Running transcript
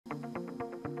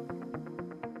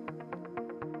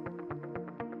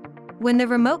When the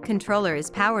remote controller is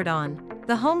powered on,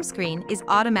 the home screen is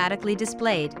automatically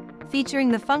displayed, featuring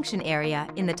the function area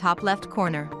in the top left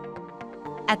corner.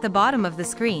 At the bottom of the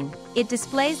screen, it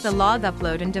displays the log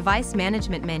upload and device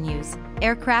management menus,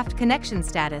 aircraft connection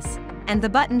status, and the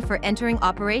button for entering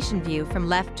operation view from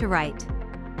left to right.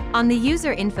 On the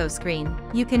user info screen,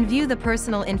 you can view the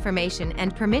personal information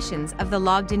and permissions of the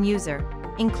logged-in user,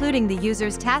 including the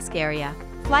user's task area,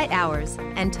 flight hours,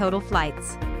 and total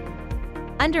flights.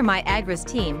 Under My Agras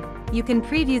team, you can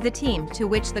preview the team to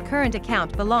which the current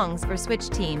account belongs or switch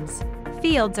teams.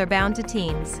 Fields are bound to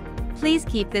teams. Please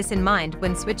keep this in mind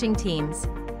when switching teams.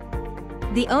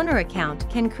 The owner account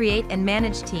can create and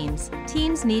manage teams.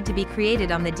 Teams need to be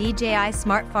created on the DJI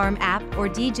Smart Farm app or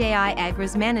DJI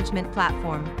Agras management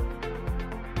platform.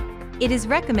 It is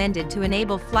recommended to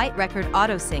enable flight record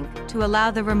autosync to allow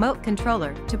the remote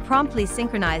controller to promptly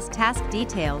synchronize task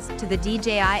details to the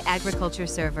DJI Agriculture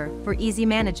server for easy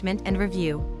management and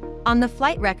review. On the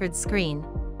flight records screen,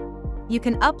 you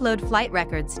can upload flight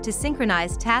records to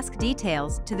synchronize task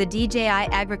details to the DJI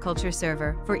Agriculture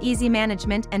server for easy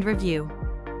management and review.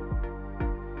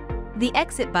 The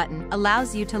exit button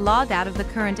allows you to log out of the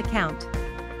current account.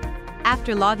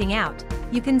 After logging out,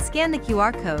 you can scan the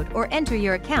QR code or enter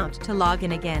your account to log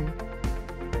in again.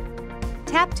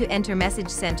 Tap to enter Message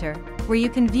Center, where you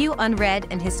can view unread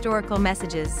and historical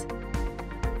messages.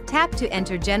 Tap to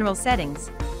enter General Settings,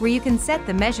 where you can set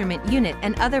the measurement unit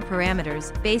and other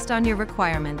parameters based on your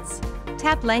requirements.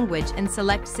 Tap Language and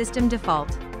select System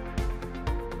Default.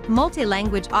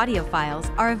 Multi-language audio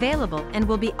files are available and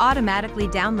will be automatically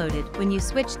downloaded when you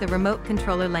switch the remote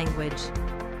controller language.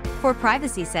 For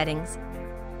privacy settings,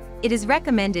 it is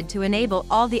recommended to enable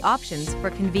all the options for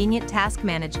convenient task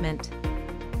management.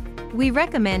 We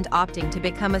recommend opting to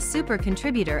become a super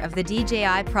contributor of the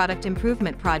DJI Product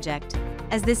Improvement Project,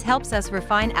 as this helps us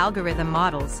refine algorithm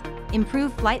models,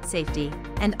 improve flight safety,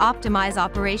 and optimize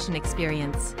operation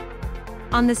experience.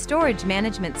 On the storage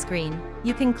management screen,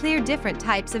 you can clear different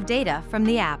types of data from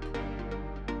the app.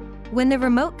 When the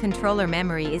remote controller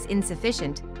memory is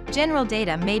insufficient, general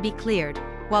data may be cleared,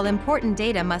 while important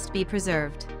data must be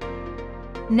preserved.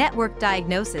 Network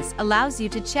diagnosis allows you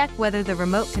to check whether the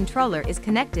remote controller is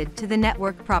connected to the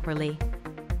network properly.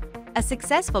 A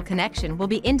successful connection will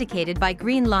be indicated by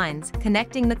green lines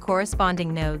connecting the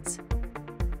corresponding nodes.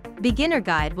 Beginner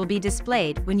Guide will be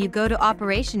displayed when you go to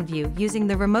Operation View using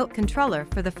the remote controller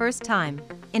for the first time,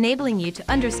 enabling you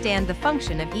to understand the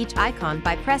function of each icon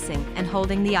by pressing and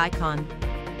holding the icon.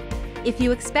 If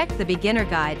you expect the Beginner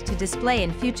Guide to display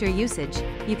in future usage,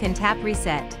 you can tap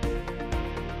Reset.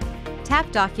 Tap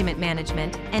Document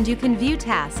Management, and you can view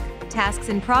tasks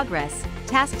in progress,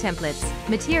 task templates,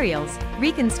 materials,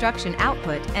 reconstruction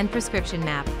output, and prescription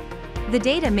map. The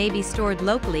data may be stored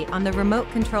locally on the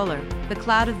remote controller, the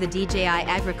cloud of the DJI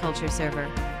Agriculture server,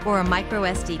 or a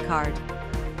microSD card.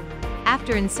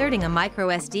 After inserting a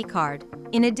microSD card,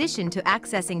 in addition to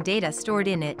accessing data stored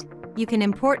in it, you can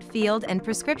import field and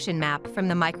prescription map from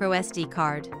the microSD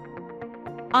card.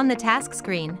 On the task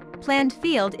screen, planned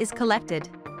field is collected.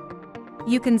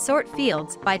 You can sort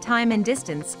fields by time and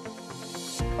distance,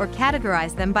 or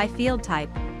categorize them by field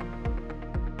type.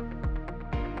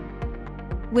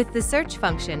 With the search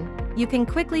function, you can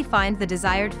quickly find the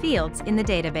desired fields in the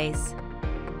database.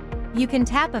 You can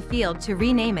tap a field to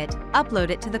rename it, upload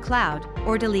it to the cloud,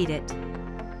 or delete it.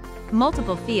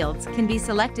 Multiple fields can be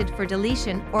selected for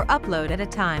deletion or upload at a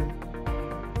time.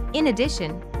 In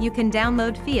addition, you can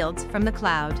download fields from the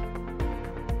cloud.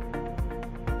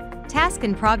 Task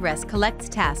in Progress collects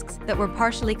tasks that were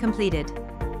partially completed.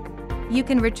 You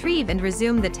can retrieve and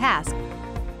resume the task,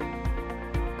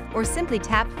 or simply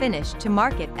tap Finish to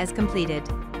mark it as completed.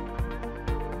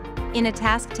 In a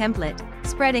task template,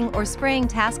 spreading or spraying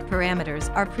task parameters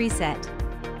are preset.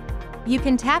 You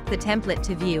can tap the template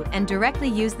to view and directly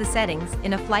use the settings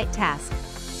in a flight task.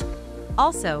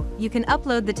 Also, you can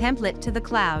upload the template to the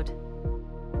cloud.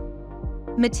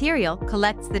 Material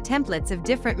collects the templates of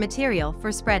different material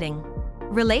for spreading.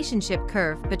 Relationship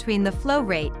curve between the flow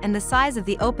rate and the size of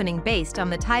the opening based on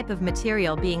the type of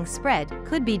material being spread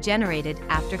could be generated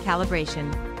after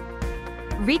calibration.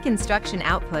 Reconstruction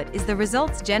output is the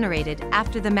results generated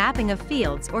after the mapping of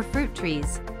fields or fruit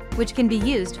trees, which can be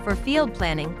used for field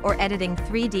planning or editing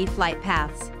 3D flight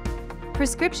paths.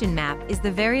 Prescription map is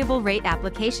the variable rate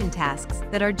application tasks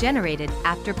that are generated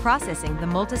after processing the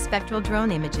multispectral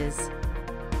drone images.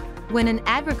 When an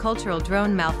agricultural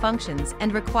drone malfunctions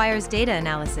and requires data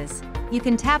analysis, you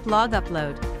can tap Log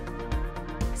Upload.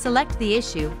 Select the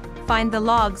issue, find the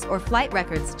logs or flight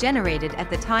records generated at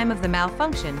the time of the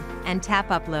malfunction, and tap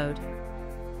Upload.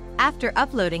 After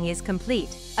uploading is complete,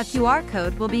 a QR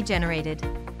code will be generated.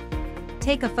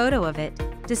 Take a photo of it,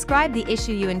 describe the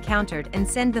issue you encountered and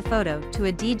send the photo to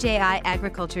a DJI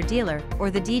agriculture dealer or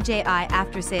the DJI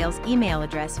after-sales email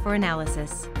address for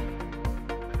analysis.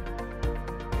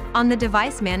 On the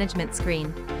device management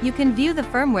screen, you can view the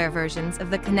firmware versions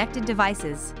of the connected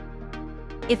devices.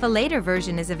 If a later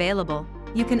version is available,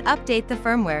 you can update the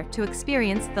firmware to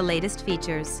experience the latest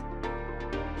features.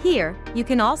 Here, you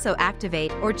can also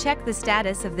activate or check the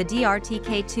status of the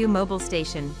DRTK2 mobile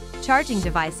station, charging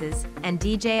devices, and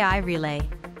DJI relay.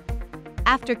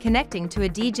 After connecting to a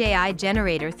DJI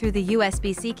generator through the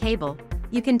USB-C cable,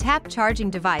 you can tap charging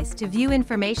device to view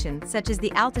information such as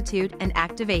the altitude and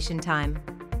activation time.